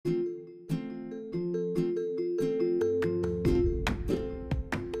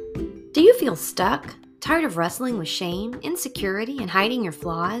feel stuck? Tired of wrestling with shame, insecurity, and hiding your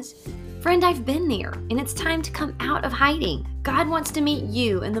flaws? Friend, I've been there, and it's time to come out of hiding. God wants to meet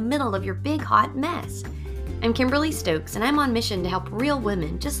you in the middle of your big, hot mess. I'm Kimberly Stokes, and I'm on mission to help real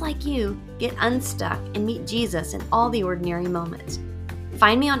women just like you get unstuck and meet Jesus in all the ordinary moments.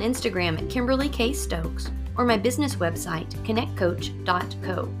 Find me on Instagram at Kimberly K. Stokes or my business website,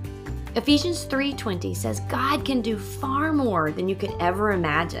 connectcoach.co. Ephesians 3:20 says God can do far more than you could ever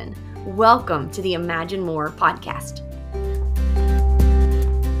imagine. Welcome to the Imagine More podcast.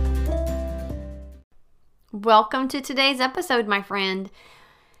 Welcome to today's episode, my friend.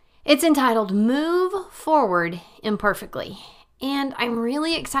 It's entitled Move Forward Imperfectly. And I'm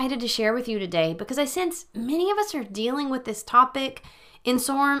really excited to share with you today because I sense many of us are dealing with this topic in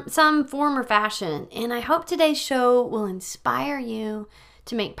some form or fashion. And I hope today's show will inspire you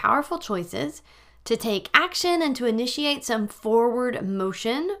to make powerful choices, to take action, and to initiate some forward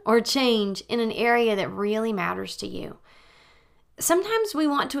motion or change in an area that really matters to you. Sometimes we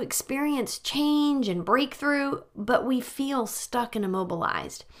want to experience change and breakthrough, but we feel stuck and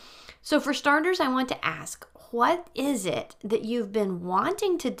immobilized. So for starters, I want to ask, what is it that you've been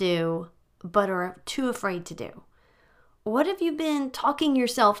wanting to do but are too afraid to do? What have you been talking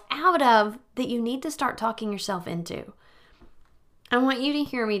yourself out of that you need to start talking yourself into? I want you to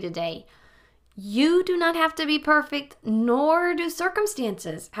hear me today. You do not have to be perfect, nor do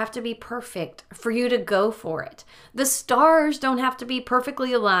circumstances have to be perfect for you to go for it. The stars don't have to be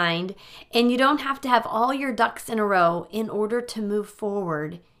perfectly aligned, and you don't have to have all your ducks in a row in order to move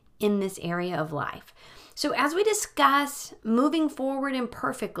forward in this area of life. So as we discuss moving forward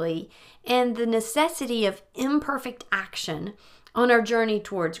imperfectly and the necessity of imperfect action on our journey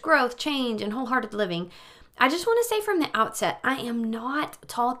towards growth, change, and wholehearted living, I just want to say from the outset, I am not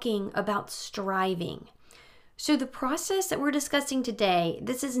talking about striving. So the process that we're discussing today,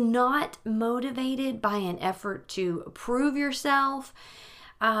 this is not motivated by an effort to prove yourself.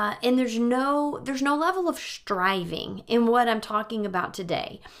 And there's no level of striving in what I'm talking about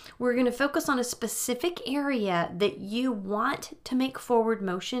today. We're going to focus on a specific area that you want to make forward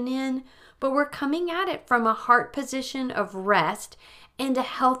motion in, but we're coming at it from a heart position of rest and a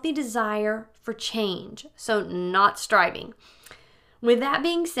healthy desire for change, so not striving. With that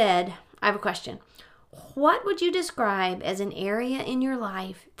being said, I have a question. What would you describe as an area in your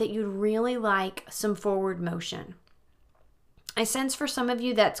life that you'd really like some forward motion? I sense for some of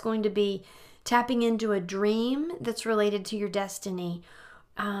you that's going to be tapping into a dream that's related to your destiny.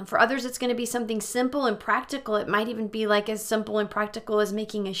 For others, it's going to be something simple and practical. It might even be like as simple and practical as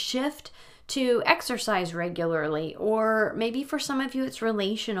making a shift to exercise regularly. Or maybe for some of you, it's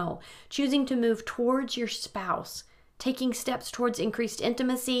relational, choosing to move towards your spouse, taking steps towards increased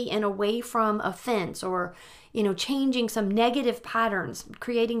intimacy and away from offense, or changing some negative patterns,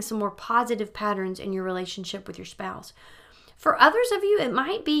 creating some more positive patterns in your relationship with your spouse. For others of you, it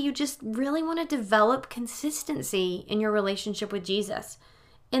might be you just really want to develop consistency in your relationship with Jesus.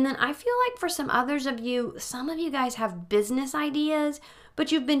 And then I feel like for some others of you, some of you guys have business ideas,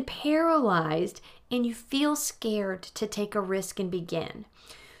 but you've been paralyzed and you feel scared to take a risk and begin.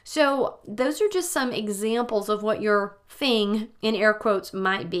 So those are just some examples of what your thing, in air quotes,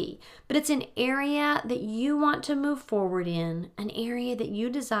 might be. But it's an area that you want to move forward in, an area that you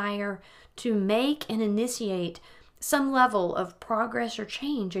desire to make and initiate some level of progress or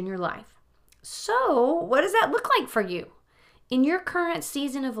change in your life. So what does that look like for you? In your current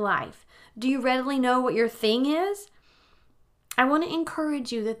season of life, do you readily know what your thing is? I want to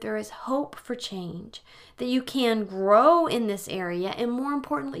encourage you that there is hope for change, that you can grow in this area, and more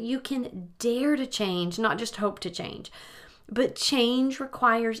importantly, you can dare to change, not just hope to change. But change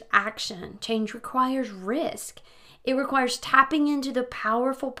requires action. Change requires risk. It requires tapping into the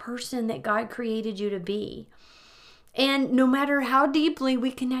powerful person that God created you to be. And no matter how deeply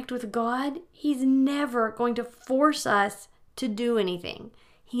we connect with God, He's never going to force us to do anything.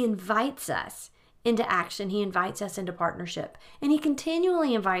 He invites us into action. He invites us into partnership. And He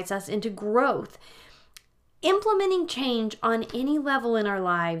continually invites us into growth. Implementing change on any level in our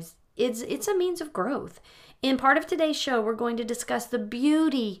lives, it's a means of growth. In part of today's show, we're going to discuss the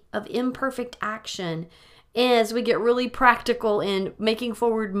beauty of imperfect action as we get really practical in making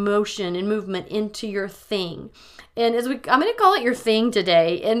forward motion and movement into your thing. And I'm going to call it your thing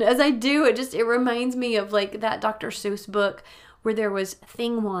today. And as I do, it reminds me of like that Dr. Seuss book where there was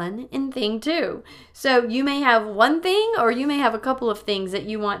thing one and thing two. So you may have one thing, or you may have a couple of things that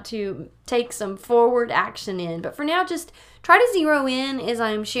you want to take some forward action in. But for now, just try to zero in as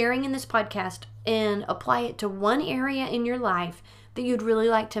I'm sharing in this podcast and apply it to one area in your life that you'd really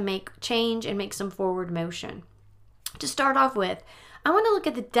like to make change and make some forward motion. To start off with, I want to look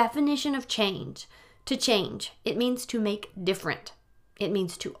at the definition of change. To change, it means to make different. It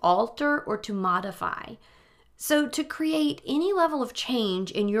means to alter or to modify. So to create any level of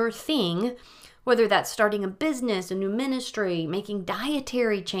change in your thing, whether that's starting a business, a new ministry, making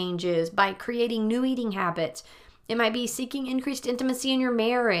dietary changes by creating new eating habits, it might be seeking increased intimacy in your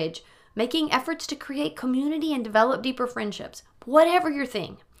marriage, making efforts to create community and develop deeper friendships, whatever your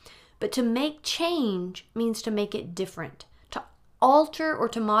thing. But to make change means to make it different, to alter or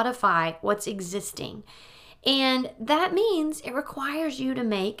to modify what's existing. And that means it requires you to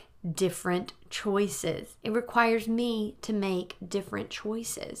make different choices. It requires me to make different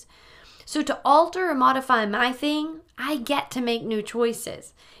choices. So to alter or modify my thing, I get to make new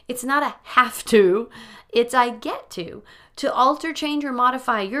choices. It's not a have to, it's I get to. To alter, change, or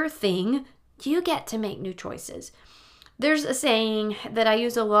modify your thing, you get to make new choices. There's a saying that I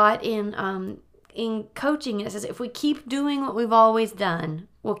use a lot in coaching. It says, if we keep doing what we've always done,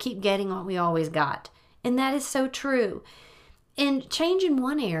 we'll keep getting what we always got. And that is so true. And change in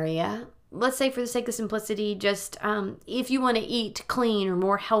one area, let's say for the sake of simplicity, just if you want to eat clean or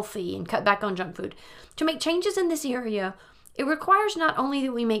more healthy and cut back on junk food, to make changes in this area, it requires not only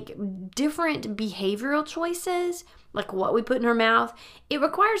that we make different behavioral choices, like what we put in our mouth, it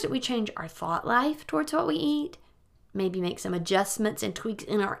requires that we change our thought life towards what we eat, maybe make some adjustments and tweaks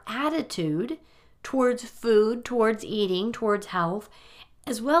in our attitude towards food, towards eating, towards health,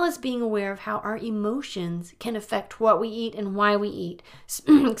 as well as being aware of how our emotions can affect what we eat and why we eat.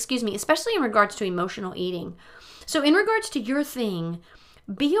 Excuse me, especially in regards to emotional eating. So in regards to your thing,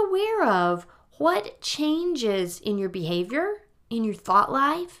 be aware of what changes in your behavior, in your thought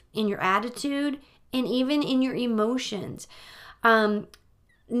life, in your attitude, and even in your emotions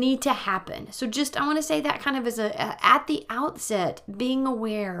need to happen. So just, I want to say that kind of as at the outset, being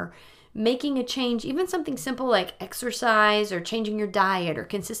aware, making a change, even something simple like exercise or changing your diet or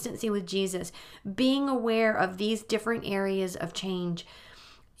consistency with Jesus, being aware of these different areas of change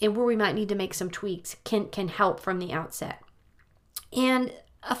and where we might need to make some tweaks can help from the outset. And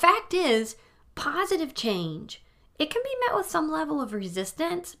a fact is, positive change, it can be met with some level of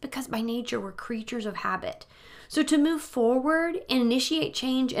resistance because by nature we're creatures of habit. So to move forward and initiate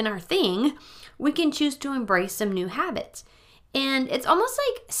change in our thing, we can choose to embrace some new habits. And it's almost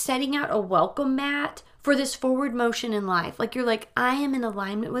like setting out a welcome mat for this forward motion in life. Like you're like, I am in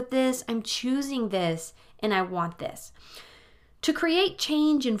alignment with this, I'm choosing this, and I want this. To create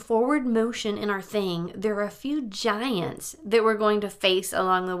change and forward motion in our thing, there are a few giants that we're going to face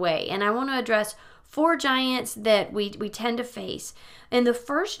along the way. And I want to address 4 giants that we tend to face. And the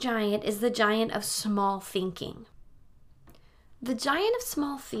first giant is the giant of small thinking. The giant of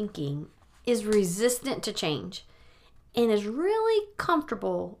small thinking is resistant to change and is really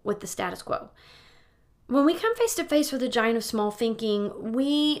comfortable with the status quo. When we come face to face with the giant of small thinking,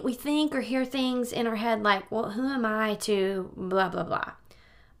 we think or hear things in our head like, well, who am I to blah, blah, blah.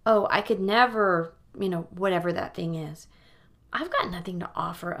 Oh, I could never, whatever that thing is. I've got nothing to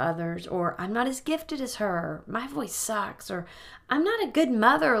offer others, or I'm not as gifted as her. My voice sucks, or I'm not a good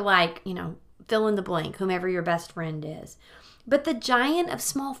mother like, fill in the blank, whomever your best friend is. But the giant of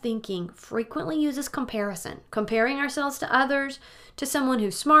small thinking frequently uses comparison, comparing ourselves to others, to someone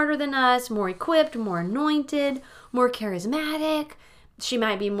who's smarter than us, more equipped, more anointed, more charismatic. She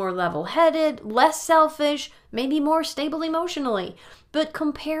might be more level-headed, less selfish, maybe more stable emotionally. But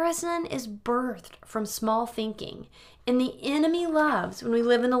comparison is birthed from small thinking. And the enemy loves when we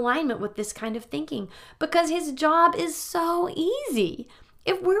live in alignment with this kind of thinking because his job is so easy.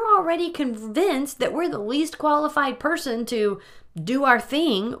 If we're already convinced that we're the least qualified person to do our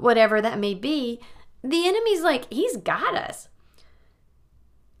thing, whatever that may be, the enemy's like, he's got us.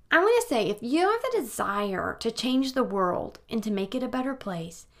 I want to say, if you have the desire to change the world and to make it a better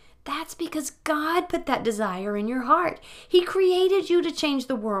place, that's because God put that desire in your heart. He created you to change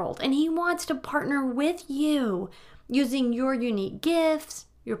the world, and He wants to partner with you using your unique gifts,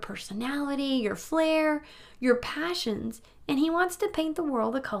 your personality, your flair, your passions, and He wants to paint the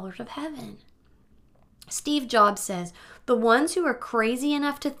world the colors of heaven. Steve Jobs says, the ones who are crazy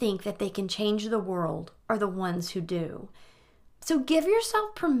enough to think that they can change the world are the ones who do. So give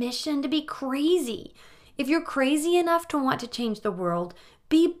yourself permission to be crazy. If you're crazy enough to want to change the world,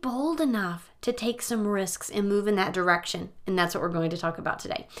 be bold enough to take some risks and move in that direction. And that's what we're going to talk about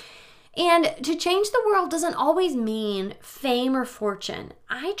today. And to change the world doesn't always mean fame or fortune.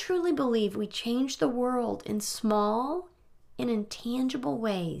 I truly believe we change the world in small and intangible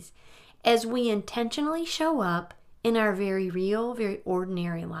ways as we intentionally show up in our very real, very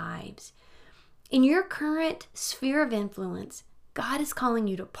ordinary lives. In your current sphere of influence, God is calling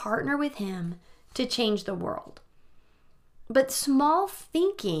you to partner with Him to change the world. But small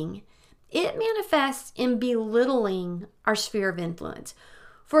thinking, it manifests in belittling our sphere of influence.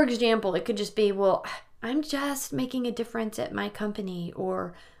 For example, it could just be, well, I'm just making a difference at my company,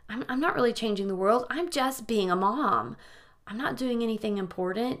 or I'm not really changing the world. I'm just being a mom. I'm not doing anything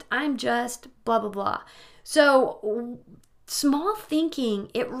important. I'm just blah, blah, blah. So small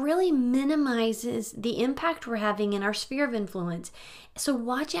thinking, it really minimizes the impact we're having in our sphere of influence. So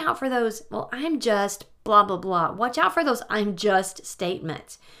watch out for those, well, I'm just blah, blah, blah. Watch out for those I'm just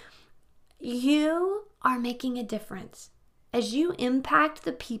statements. You are making a difference. As you impact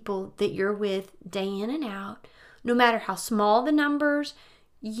the people that you're with day in and out, no matter how small the numbers,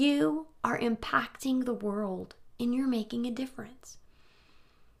 you are impacting the world and you're making a difference.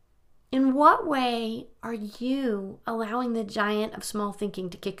 In what way are you allowing the giant of small thinking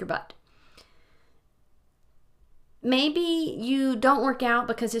to kick your butt? Maybe you don't work out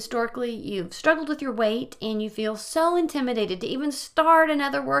because historically you've struggled with your weight and you feel so intimidated to even start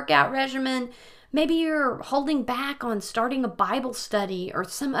another workout regimen. Maybe you're holding back on starting a Bible study or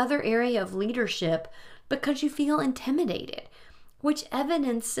some other area of leadership because you feel intimidated, which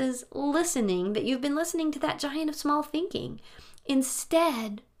evidences that you've been listening to that giant of small thinking.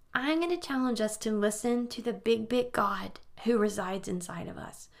 Instead, I'm going to challenge us to listen to the big God who resides inside of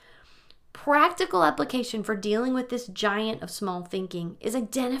us. Practical application for dealing with this giant of small thinking is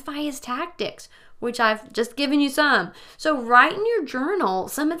identify his tactics, which I've just given you some. So write in your journal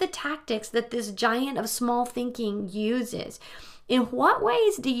some of the tactics that this giant of small thinking uses. In what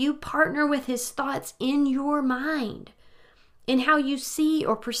ways do you partner with his thoughts in your mind? In how you see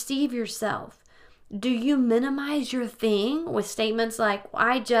or perceive yourself? Do you minimize your thing with statements like,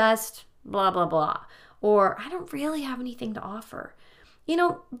 I just blah, blah, blah, or I don't really have anything to offer? You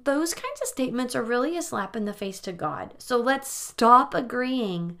know, those kinds of statements are really a slap in the face to God. So let's stop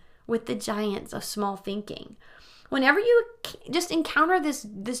agreeing with the giants of small thinking. Whenever you just encounter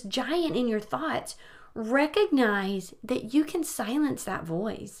this giant in your thoughts, recognize that you can silence that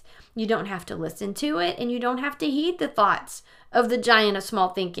voice. You don't have to listen to it, and you don't have to heed the thoughts of the giant of small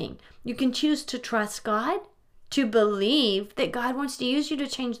thinking. You can choose to trust God, to believe that God wants to use you to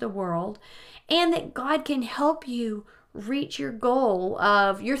change the world, and that God can help you reach your goal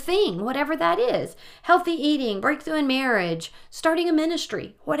of your thing, whatever that is. Healthy eating, breakthrough in marriage, starting a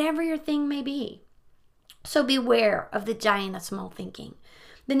ministry, whatever your thing may be. So beware of the giant of small thinking.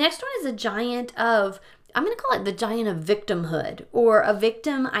 The next one is a giant of, I'm going to call it the giant of victimhood or a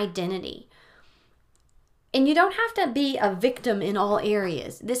victim identity. And you don't have to be a victim in all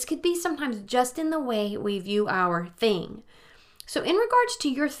areas. This could be sometimes just in the way we view our thing. So in regards to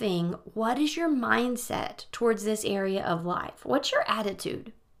your thing, what is your mindset towards this area of life? What's your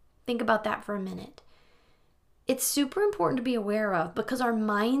attitude? Think about that for a minute. It's super important to be aware of because our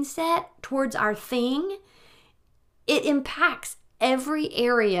mindset towards our thing, it impacts every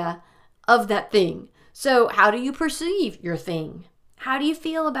area of that thing. So how do you perceive your thing? How do you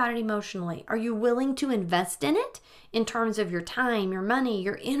feel about it emotionally? Are you willing to invest in it in terms of your time, your money,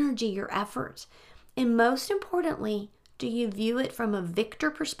 your energy, your efforts? And most importantly, do you view it from a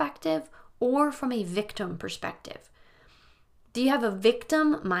victor perspective or from a victim perspective? Do you have a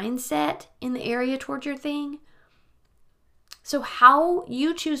victim mindset in the area towards your thing? So how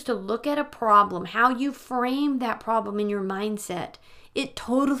you choose to look at a problem, how you frame that problem in your mindset, it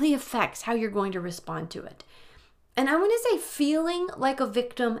totally affects how you're going to respond to it. And I want to say feeling like a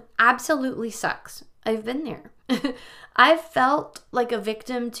victim absolutely sucks. I've been there. I've felt like a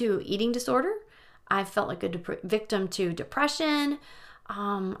victim to eating disorder. I felt like a victim to depression.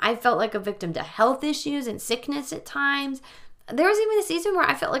 I felt like a victim to health issues and sickness at times. There was even a season where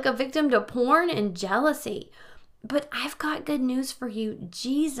I felt like a victim to porn and jealousy. But I've got good news for you.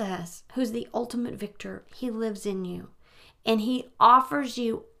 Jesus, who's the ultimate victor, he lives in you. And he offers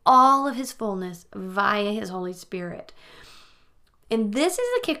you all of his fullness via his Holy Spirit. And this is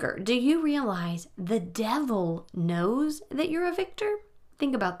the kicker. Do you realize the devil knows that you're a victor?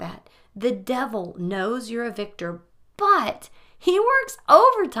 Think about that. The devil knows you're a victor, but he works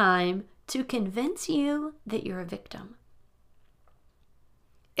overtime to convince you that you're a victim.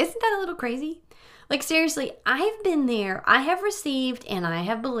 Isn't that a little crazy? Like seriously, I've been there. I have received and I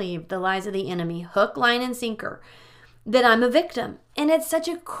have believed the lies of the enemy, hook, line, and sinker, that I'm a victim. And it's such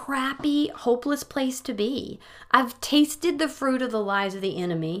a crappy, hopeless place to be. I've tasted the fruit of the lies of the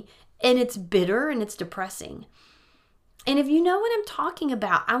enemy, and it's bitter and it's depressing. And if you know what I'm talking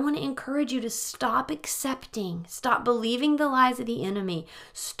about, I want to encourage you to stop accepting, stop believing the lies of the enemy,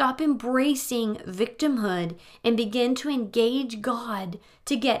 stop embracing victimhood, and begin to engage God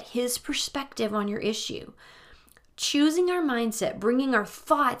to get his perspective on your issue. choosing our mindset, bringing our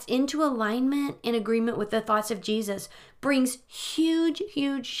thoughts into alignment and agreement with the thoughts of Jesus brings huge,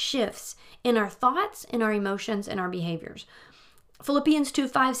 huge shifts in our thoughts, in our emotions, and our behaviors. Philippians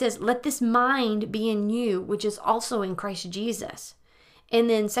 2:5 says, let this mind be in you, which is also in Christ Jesus. And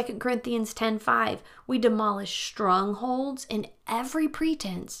then 2 Corinthians 10:5, we demolish strongholds and every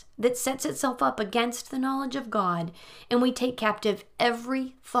pretense that sets itself up against the knowledge of God, and we take captive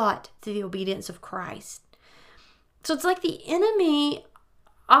every thought to the obedience of Christ. So it's like the enemy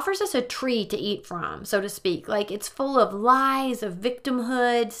offers us a tree to eat from, so to speak. Like it's full of lies, of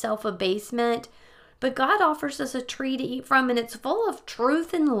victimhood, self-abasement. But God offers us a tree to eat from, and it's full of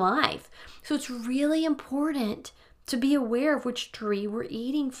truth and life. So it's really important to be aware of which tree we're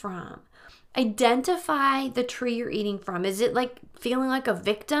eating from. Identify the tree you're eating from. Is it like feeling like a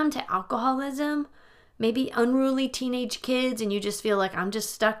victim to alcoholism? Maybe unruly teenage kids and you just feel like I'm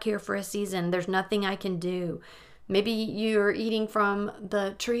just stuck here for a season. There's nothing I can do. Maybe you're eating from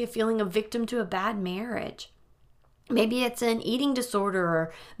the tree of feeling a victim to a bad marriage. Maybe it's an eating disorder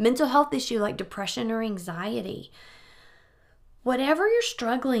or mental health issue like depression or anxiety. Whatever you're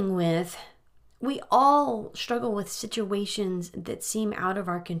struggling with, we all struggle with situations that seem out of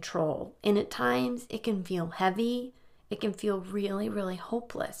our control. And at times it can feel heavy. It can feel really, really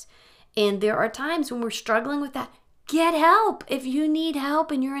hopeless. And there are times when we're struggling with that. Get help. If you need help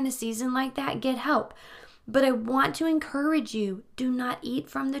and you're in a season like that, get help. But I want to encourage you, do not eat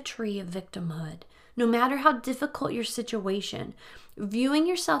from the tree of victimhood. No matter how difficult your situation, viewing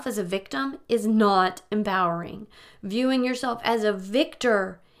yourself as a victim is not empowering. Viewing yourself as a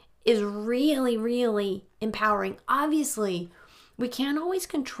victor is really, really empowering. Obviously, we can't always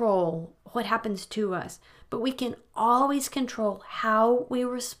control what happens to us, but we can always control how we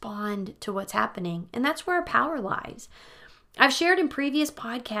respond to what's happening. And that's where our power lies. I've shared in previous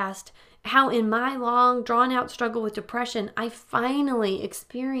podcasts how in my long, drawn-out struggle with depression, I finally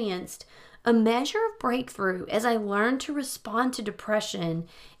experienced a measure of breakthrough as I learned to respond to depression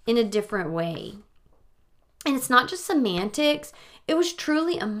in a different way. And it's not just semantics. It was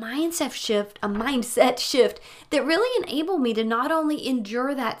truly a mindset shift that really enabled me to not only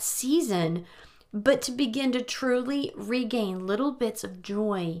endure that season, but to begin to truly regain little bits of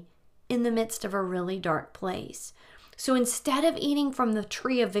joy in the midst of a really dark place. So instead of eating from the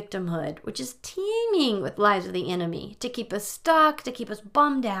tree of victimhood, which is teeming with lies of the enemy to keep us stuck, to keep us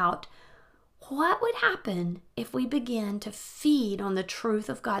bummed out, what would happen if we began to feed on the truth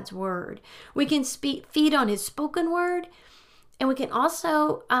of God's word? We can feed on his spoken word, and we can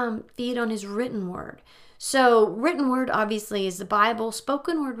also feed on his written word. So written word obviously is the Bible.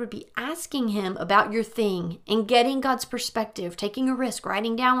 Spoken word would be asking him about your thing and getting God's perspective, taking a risk,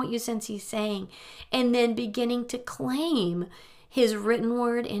 writing down what you sense he's saying, and then beginning to claim his written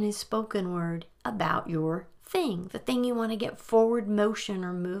word and his spoken word about your thing, the thing you want to get forward motion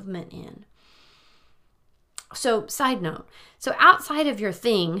or movement in. So side note, so outside of your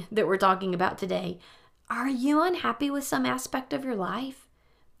thing that we're talking about today, are you unhappy with some aspect of your life?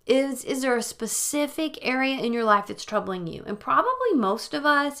 Is there a specific area in your life that's troubling you? And probably most of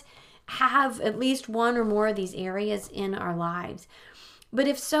us have at least one or more of these areas in our lives. But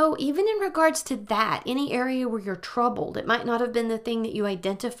if so, even in regards to that, any area where you're troubled, it might not have been the thing that you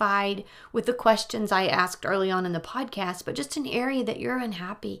identified with the questions I asked early on in the podcast, but just an area that you're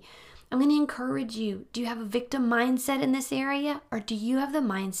unhappy. I'm going to encourage you. Do you have a victim mindset in this area, or do you have the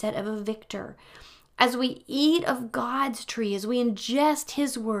mindset of a victor? As we eat of God's tree, as we ingest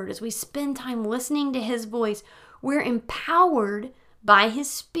his word, as we spend time listening to his voice, we're empowered by his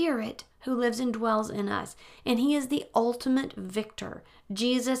spirit who lives and dwells in us. And he is the ultimate victor.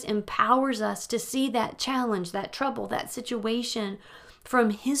 Jesus empowers us to see that challenge, that trouble, that situation from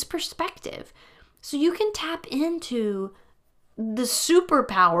his perspective. So you can tap into the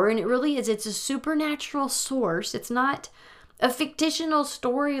superpower, and it really is. It's a supernatural source. It's not a fictional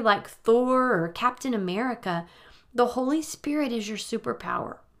story like Thor or Captain America. The Holy Spirit is your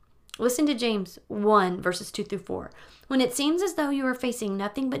superpower. Listen to James 1, verses 2-4. When it seems as though you are facing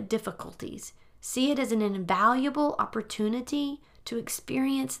nothing but difficulties, see it as an invaluable opportunity to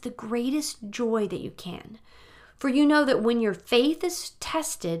experience the greatest joy that you can. For you know that when your faith is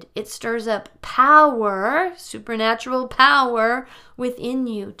tested, it stirs up power, supernatural power within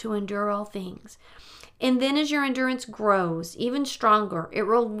you to endure all things. And then as your endurance grows even stronger, it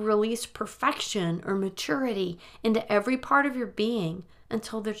will release perfection or maturity into every part of your being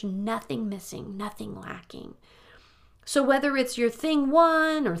until there's nothing missing, nothing lacking. So whether it's your thing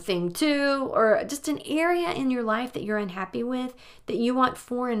 1 or thing 2 or just an area in your life that you're unhappy with, that you want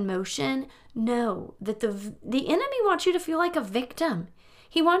foreign motion, know that the enemy wants you to feel like a victim.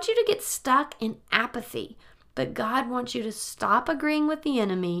 He wants you to get stuck in apathy. But God wants you to stop agreeing with the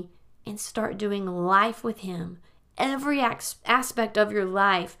enemy and start doing life with him. Every aspect of your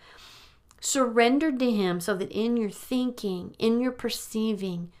life surrendered to him so that in your thinking, in your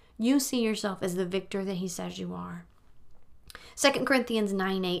perceiving, you see yourself as the victor that he says you are. 2 Corinthians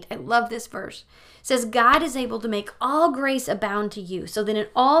 9:8, I love this verse. It says, God is able to make all grace abound to you, so that in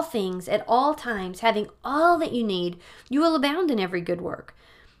all things, at all times, having all that you need, you will abound in every good work.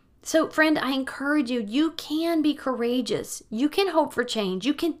 So, friend, I encourage you, you can be courageous. You can hope for change.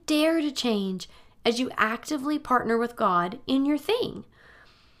 You can dare to change as you actively partner with God in your thing.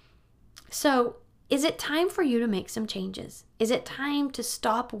 So, is it time for you to make some changes? Is it time to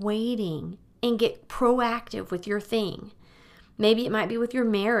stop waiting and get proactive with your thing? Maybe it might be with your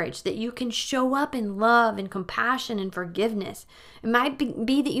marriage, that you can show up in love and compassion and forgiveness. It might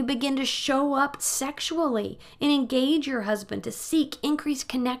be that you begin to show up sexually and engage your husband to seek increased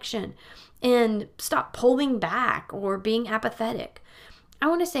connection and stop pulling back or being apathetic. I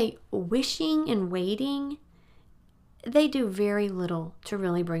want to say wishing and waiting, they do very little to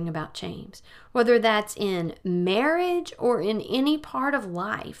really bring about change, whether that's in marriage or in any part of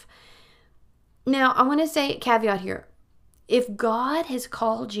life. Now, I want to say a caveat here. If God has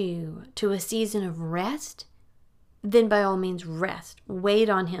called you to a season of rest, then by all means rest. Wait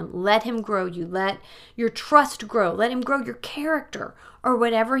on him. Let him grow you. Let your trust grow. Let him grow your character or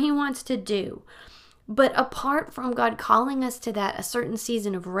whatever he wants to do. But apart from God calling us to that, a certain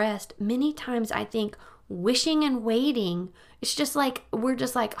season of rest, many times I think wishing and waiting, it's just like we're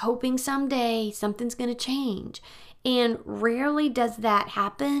just like hoping someday something's going to change. And rarely does that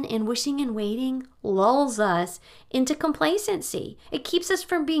happen, and wishing and waiting lulls us into complacency. It keeps us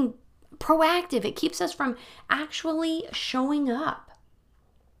from being proactive. It keeps us from actually showing up.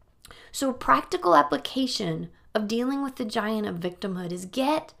 So practical application of dealing with the giant of victimhood is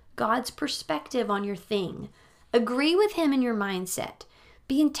get God's perspective on your thing. Agree with him in your mindset.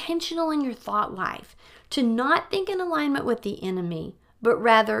 Be intentional in your thought life to not think in alignment with the enemy, but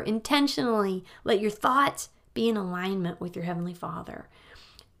rather intentionally let your thoughts be in alignment with your Heavenly Father.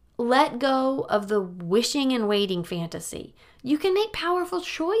 Let go of the wishing and waiting fantasy. You can make powerful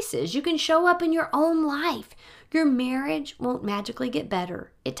choices. You can show up in your own life. Your marriage won't magically get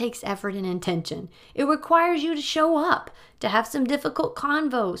better. It takes effort and intention. It requires you to show up, to have some difficult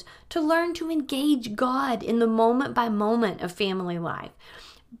convos, to learn to engage God in the moment by moment of family life.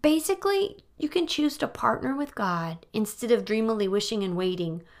 Basically, you can choose to partner with God instead of dreamily wishing and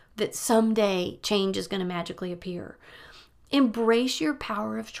waiting that someday change is going to magically appear. Embrace your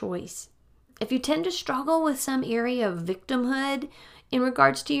power of choice. If you tend to struggle with some area of victimhood in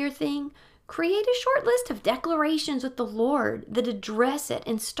regards to your thing, create a short list of declarations with the Lord that address it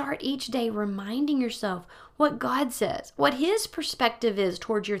and start each day reminding yourself what God says, what his perspective is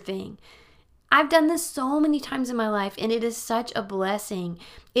towards your thing. I've done this so many times in my life, and it is such a blessing.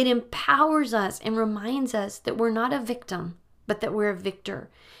 It empowers us and reminds us that we're not a victim, but that we're a victor.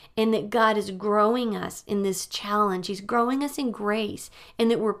 And that God is growing us in this challenge. He's growing us in grace, and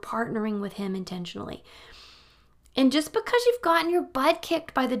that we're partnering with him intentionally. And just because you've gotten your butt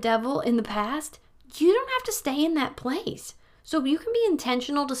kicked by the devil in the past, you don't have to stay in that place. So you can be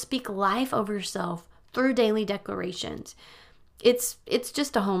intentional to speak life over yourself through daily declarations. It's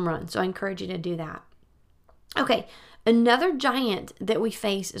just a home run, so I encourage you to do that. Okay, another giant that we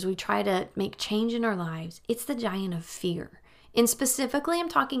face as we try to make change in our lives, it's the giant of fear. And specifically, I'm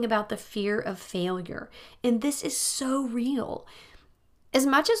talking about the fear of failure. And this is so real. As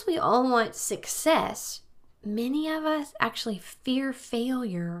much as we all want success, many of us actually fear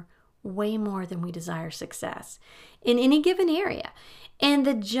failure way more than we desire success in any given area. And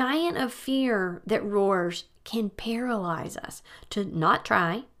the giant of fear that roars can paralyze us to not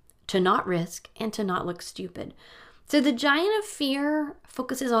try, to not risk, and to not look stupid. So the giant of fear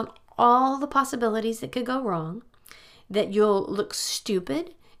focuses on all the possibilities that could go wrong, that you'll look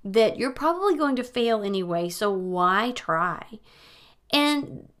stupid, that you're probably going to fail anyway, so why try?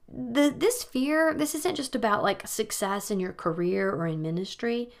 And this fear, this isn't just about like success in your career or in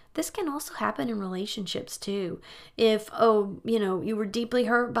ministry. This can also happen in relationships too. If, you were deeply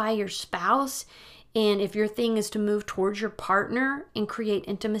hurt by your spouse, and if your thing is to move towards your partner and create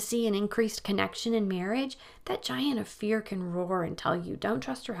intimacy and increased connection in marriage, that giant of fear can roar and tell you, don't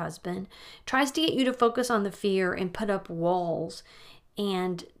trust your husband. It tries to get you to focus on the fear and put up walls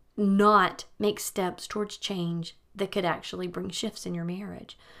and not make steps towards change that could actually bring shifts in your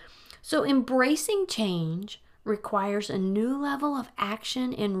marriage. So embracing change requires a new level of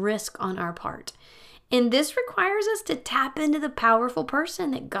action and risk on our part. And this requires us to tap into the powerful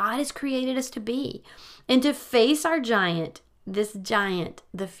person that God has created us to be and to face our giant, this giant,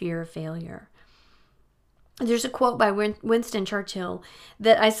 the fear of failure. There's a quote by Winston Churchill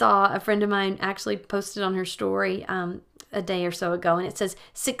that I saw a friend of mine actually posted on her story a day or so ago. And it says,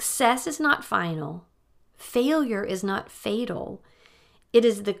 "Success is not final. Failure is not fatal. It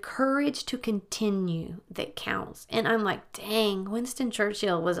is the courage to continue that counts." And I'm like, dang, Winston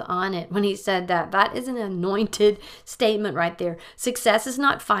Churchill was on it when he said that. That is an anointed statement right there. Success is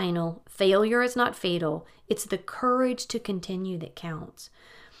not final. Failure is not fatal. It's the courage to continue that counts.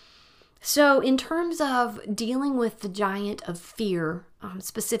 So in terms of dealing with the giant of fear,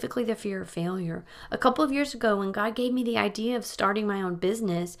 specifically the fear of failure, a couple of years ago when God gave me the idea of starting my own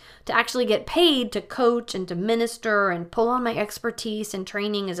business to actually get paid to coach and to minister and pull on my expertise and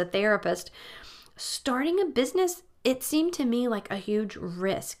training as a therapist, starting a business, it seemed to me like a huge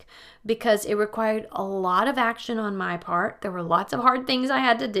risk because it required a lot of action on my part. There were lots of hard things I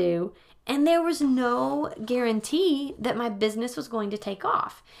had to do, and there was no guarantee that my business was going to take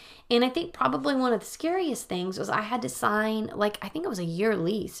off. And I think probably one of the scariest things was I had to sign, I think it was a year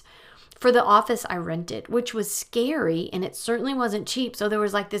lease for the office I rented, which was scary, and it certainly wasn't cheap. So there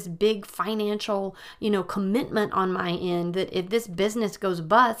was this big financial, commitment on my end that if this business goes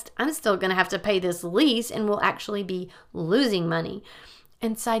bust, I'm still going to have to pay this lease and will actually be losing money.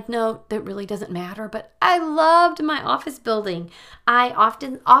 And side note, that really doesn't matter, but I loved my office building. I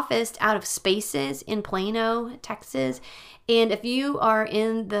often officed out of Spaces in Plano, Texas. And if you are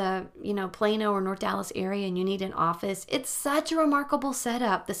in the, Plano or North Dallas area and you need an office, it's such a remarkable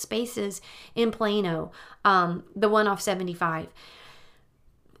setup. The Spaces in Plano, the one off 75.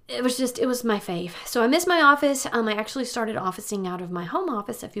 It was my fave. So I miss my office. I actually started officing out of my home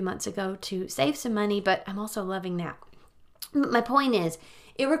office a few months ago to save some money, but I'm also loving that. My point is,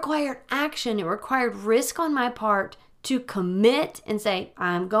 it required action. It required risk on my part to commit and say,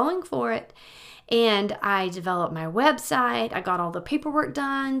 I'm going for it. And I developed my website. I got all the paperwork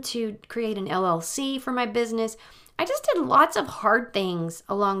done to create an LLC for my business. I just did lots of hard things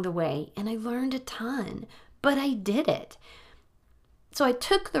along the way, and I learned a ton, but I did it. So I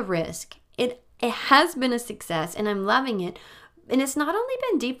took the risk. It has been a success, and I'm loving it. And it's not only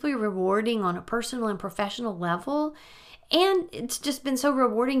been deeply rewarding on a personal and professional level, and it's just been so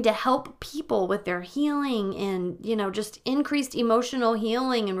rewarding to help people with their healing and, just increased emotional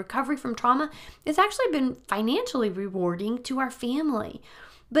healing and recovery from trauma. It's actually been financially rewarding to our family.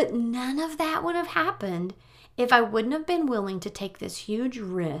 But none of that would have happened if I wouldn't have been willing to take this huge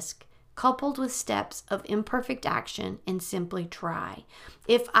risk coupled with steps of imperfect action and simply try.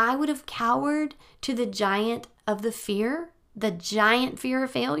 If I would have cowered to the giant of the giant fear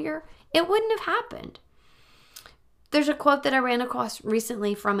of failure, it wouldn't have happened. There's a quote that I ran across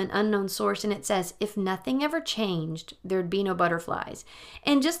recently from an unknown source, and it says, if nothing ever changed, there'd be no butterflies.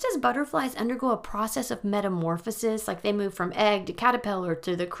 And just as butterflies undergo a process of metamorphosis, like they move from egg to caterpillar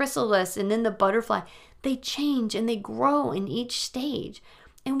to the chrysalis and then the butterfly, they change and they grow in each stage.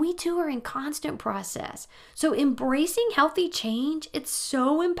 And we too are in constant process. So embracing healthy change, it's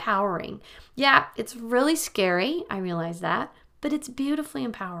so empowering. Yeah, it's really scary, I realize that, but it's beautifully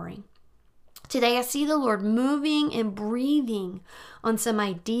empowering. Today, I see the Lord moving and breathing on some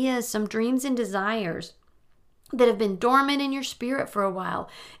ideas, some dreams and desires that have been dormant in your spirit for a while.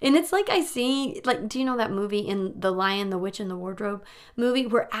 And it's like I see, do you know that movie in The Lion, the Witch, and the Wardrobe movie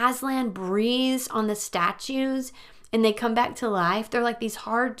where Aslan breathes on the statues and they come back to life? They're like these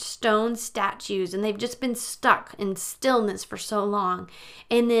hard stone statues and they've just been stuck in stillness for so long.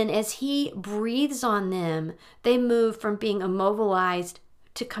 And then as he breathes on them, they move from being immobilized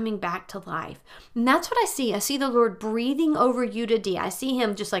to coming back to life. And that's what I see. I see the Lord breathing over you today. I see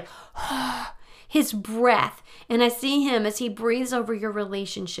him just his breath. And I see him as he breathes over your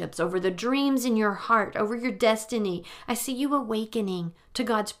relationships, over the dreams in your heart, over your destiny. I see you awakening to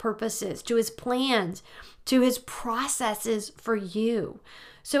God's purposes, to his plans, to his processes for you.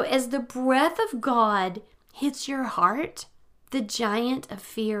 So as the breath of God hits your heart, the giant of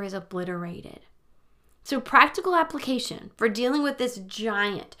fear is obliterated. So practical application for dealing with this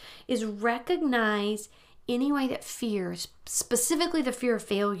giant is recognize any way that fears, specifically the fear of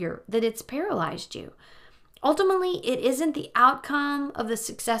failure, that it's paralyzed you. Ultimately, it isn't the outcome of the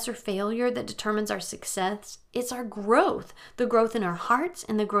success or failure that determines our success. It's our growth, the growth in our hearts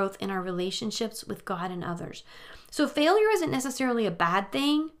and the growth in our relationships with God and others. So failure isn't necessarily a bad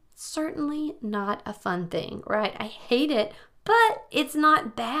thing, certainly not a fun thing, right? I hate it, but it's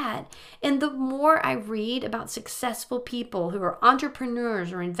not bad. And the more I read about successful people who are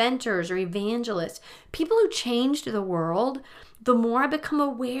entrepreneurs or inventors or evangelists, people who changed the world, the more I become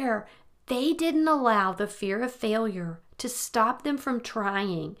aware they didn't allow the fear of failure to stop them from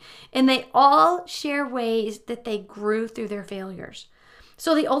trying. And they all share ways that they grew through their failures.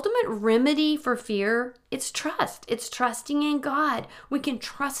 So the ultimate remedy for fear, it's trust. It's trusting in God. We can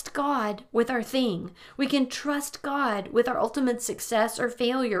trust God with our thing. We can trust God with our ultimate success or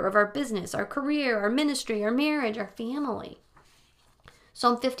failure of our business, our career, our ministry, our marriage, our family.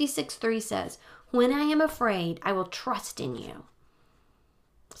 Psalm 56:3 says, "When I am afraid, I will trust in you."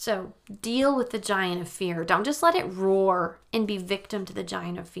 So deal with the giant of fear. Don't just let it roar and be victim to the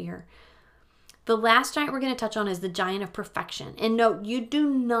giant of fear. The last giant we're going to touch on is the giant of perfection. And note, you do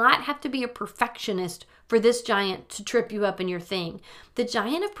not have to be a perfectionist for this giant to trip you up in your thing. The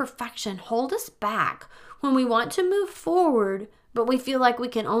giant of perfection holds us back when we want to move forward, but we feel like we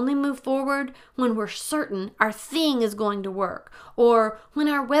can only move forward when we're certain our thing is going to work, or when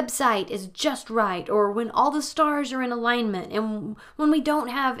our website is just right, or when all the stars are in alignment, and when we don't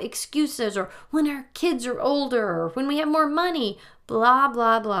have excuses, or when our kids are older, or when we have more money, blah,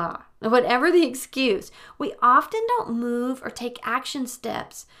 blah, blah. Whatever the excuse, we often don't move or take action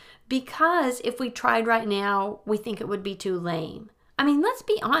steps because if we tried right now, we think it would be too lame. I mean, let's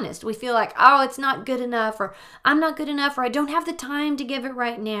be honest. We feel like, oh, it's not good enough, or I'm not good enough, or I don't have the time to give it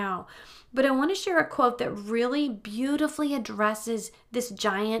right now. But I want to share a quote that really beautifully addresses this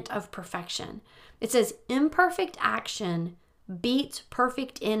giant of perfection. It says, "Imperfect action beats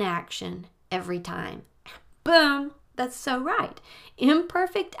perfect inaction every time." Boom. That's so right.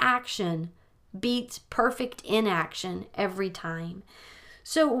 Imperfect action beats perfect inaction every time.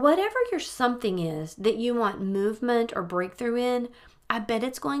 So whatever your something is that you want movement or breakthrough in, I bet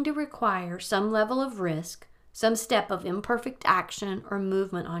it's going to require some level of risk, some step of imperfect action or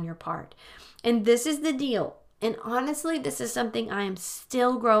movement on your part. And this is the deal. And honestly, this is something I am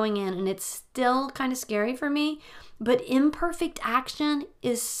still growing in, and it's still kind of scary for me. But imperfect action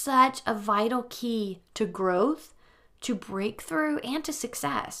is such a vital key to growth, to breakthrough, and to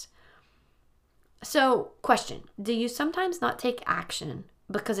success. So, question, do you sometimes not take action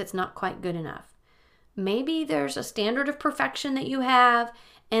because it's not quite good enough? Maybe there's a standard of perfection that you have,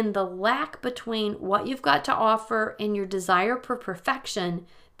 and the lack between what you've got to offer and your desire for perfection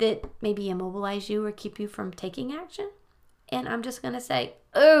that maybe immobilize you or keep you from taking action. And I'm just going to say,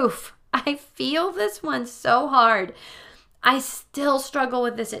 oof, I feel this one so hard. I still struggle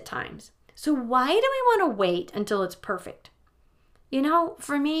with this at times. So why do we want to wait until it's perfect? You know,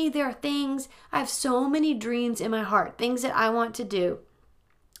 for me, there are things, I have so many dreams in my heart, things that I want to do.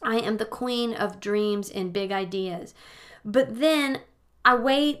 I am the queen of dreams and big ideas. But then I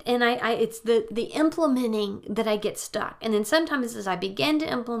wait, and it's the implementing that I get stuck. And then sometimes as I begin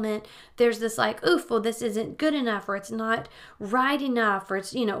to implement, there's this like, oof, well, this isn't good enough, or it's not right enough, or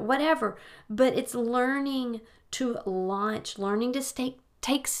it's, whatever. But it's learning to launch, learning to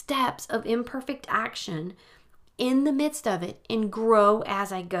take steps of imperfect action in the midst of it and grow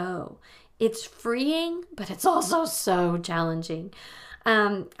as I go. It's freeing, but it's also so challenging.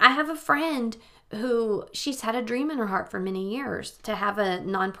 I have a friend who she's had a dream in her heart for many years to have a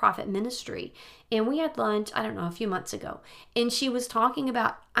nonprofit ministry. And we had lunch, I don't know, a few months ago. And she was talking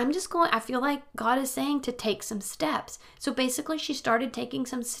about, I feel like God is saying to take some steps. So basically she started taking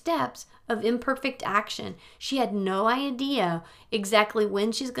some steps of imperfect action. She had no idea exactly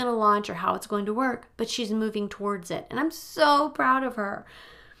when she's going to launch or how it's going to work, but she's moving towards it. And I'm so proud of her.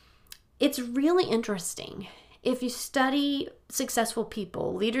 It's really interesting. If you study successful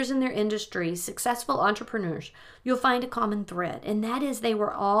people, leaders in their industry, successful entrepreneurs, you'll find a common thread, and that is they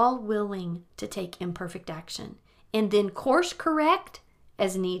were all willing to take imperfect action and then course correct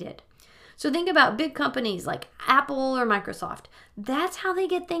as needed. So think about big companies like Apple or Microsoft. That's how they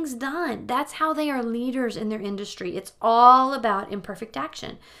get things done. That's how they are leaders in their industry. It's all about imperfect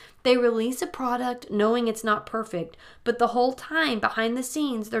action. They release a product knowing it's not perfect, but the whole time behind the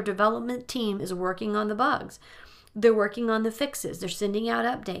scenes, their development team is working on the bugs. They're working on the fixes. They're sending out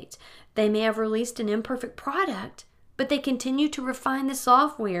updates. They may have released an imperfect product, but they continue to refine the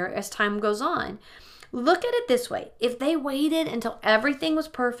software as time goes on. Look at it this way. If they waited until everything was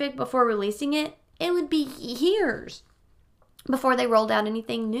perfect before releasing it, it would be years before they rolled out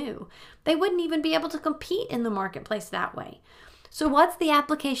anything new. They wouldn't even be able to compete in the marketplace that way. So what's the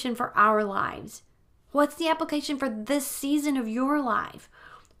application for our lives? What's the application for this season of your life?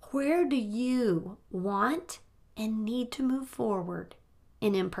 Where do you want and need to move forward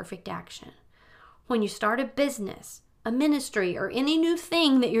in imperfect action? When you start a business, a ministry, or any new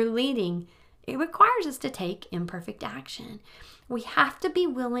thing that you're leading, it requires us to take imperfect action. We have to be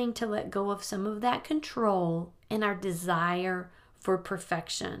willing to let go of some of that control and our desire for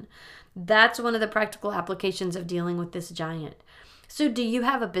perfection. That's one of the practical applications of dealing with this giant. So do you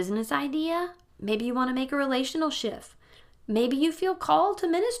have a business idea? Maybe you want to make a relational shift. Maybe you feel called to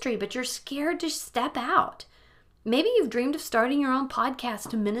ministry, but you're scared to step out. Maybe you've dreamed of starting your own podcast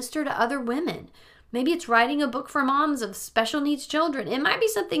to minister to other women. Maybe it's writing a book for moms of special needs children. It might be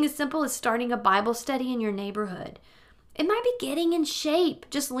something as simple as starting a Bible study in your neighborhood. It might be getting in shape,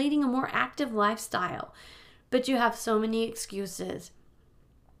 just leading a more active lifestyle. But you have so many excuses.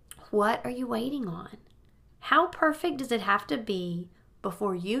 What are you waiting on? How perfect does it have to be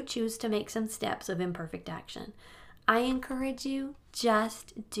before you choose to make some steps of imperfect action? I encourage you,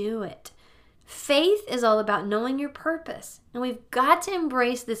 just do it. Faith is all about knowing your purpose, and we've got to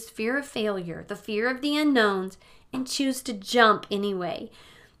embrace this fear of failure, the fear of the unknowns, and choose to jump anyway.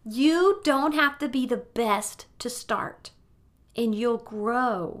 You don't have to be the best to start, and you'll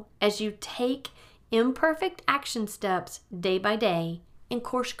grow as you take imperfect action steps day by day and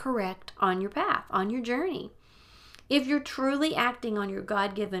course correct on your path, on your journey. If you're truly acting on your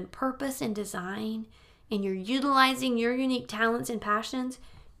God-given purpose and design, and you're utilizing your unique talents and passions,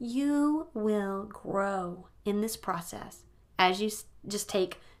 you will grow in this process as you just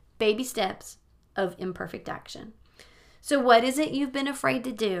take baby steps of imperfect action. So what is it you've been afraid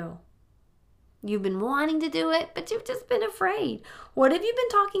to do? You've been wanting to do it, but you've just been afraid. What have you been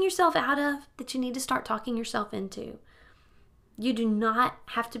talking yourself out of that you need to start talking yourself into? You do not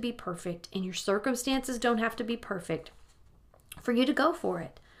have to be perfect, and your circumstances don't have to be perfect for you to go for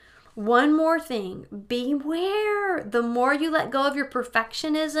it. One more thing, beware. The more you let go of your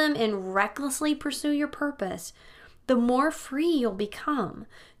perfectionism and recklessly pursue your purpose, the more free you'll become.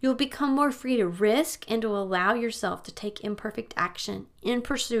 You'll become more free to risk and to allow yourself to take imperfect action in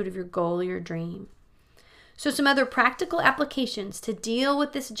pursuit of your goal or your dream. So some other practical applications to deal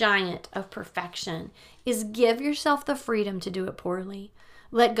with this giant of perfection is give yourself the freedom to do it poorly.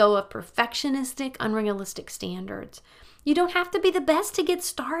 Let go of perfectionistic, unrealistic standards. You don't have to be the best to get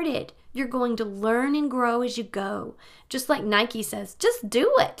started. You're going to learn and grow as you go. Just like Nike says, just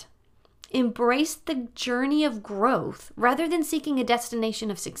do it. Embrace the journey of growth rather than seeking a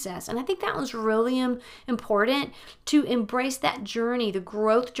destination of success. And I think that was really important, to embrace that journey, the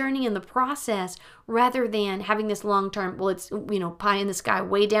growth journey and the process, rather than having this long-term, well, it's, pie in the sky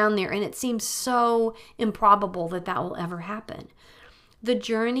way down there. And it seems so improbable that that will ever happen. The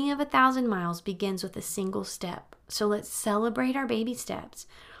journey of 1,000 miles begins with a single step. So let's celebrate our baby steps.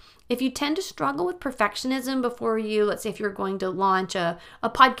 If you tend to struggle with perfectionism before you, let's say if you're going to launch a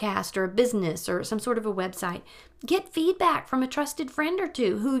podcast or a business or some sort of a website, get feedback from a trusted friend or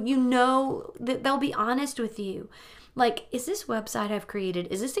two who you know that they'll be honest with you. Like, is this website I've created,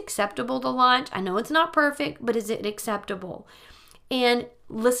 is this acceptable to launch? I know it's not perfect, but is it acceptable? And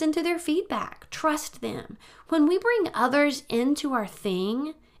listen to their feedback. Trust them. When we bring others into our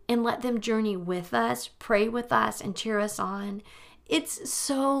thing and let them journey with us, pray with us, and cheer us on, it's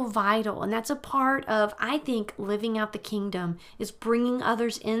so vital. And that's a part of, I think, living out the kingdom, is bringing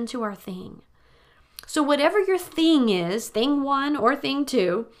others into our thing. So whatever your thing is, thing one or thing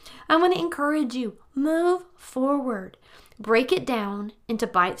two, I want to encourage you, move forward. Break it down into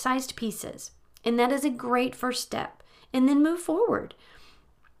bite-sized pieces. And that is a great first step. And then move forward.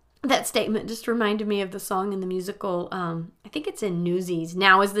 That statement just reminded me of the song in the musical, I think it's in Newsies,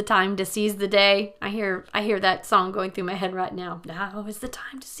 "Now is the time to seize the day." I hear that song going through my head right now. Now is the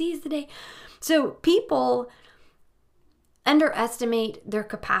time to seize the day. So people underestimate their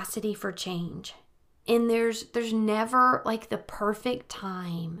capacity for change. And there's never like the perfect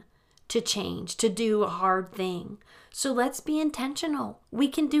time to change, to do a hard thing. So let's be intentional. We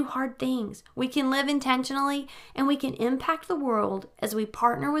can do hard things. We can live intentionally, and we can impact the world as we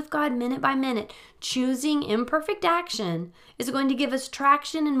partner with God minute by minute. Choosing imperfect action is going to give us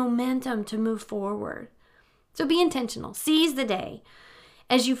traction and momentum to move forward. So be intentional. Seize the day.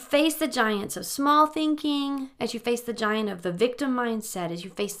 As you face the giants of small thinking, as you face the giant of the victim mindset, as you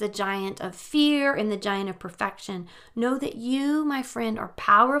face the giant of fear and the giant of perfection, know that you, my friend, are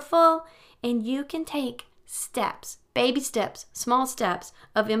powerful, and you can take steps, baby steps, small steps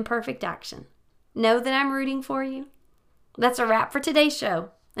of imperfect action. Know that I'm rooting for you. That's a wrap for today's show.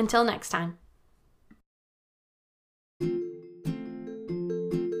 Until next time.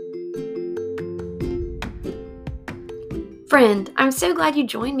 Friend, I'm so glad you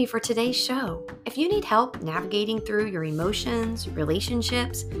joined me for today's show. If you need help navigating through your emotions,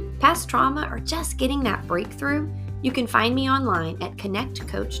 relationships, past trauma, or just getting that breakthrough, you can find me online at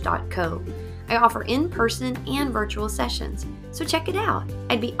connectcoach.co. I offer in-person and virtual sessions, so check it out.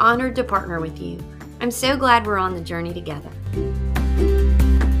 I'd be honored to partner with you. I'm so glad we're on the journey together.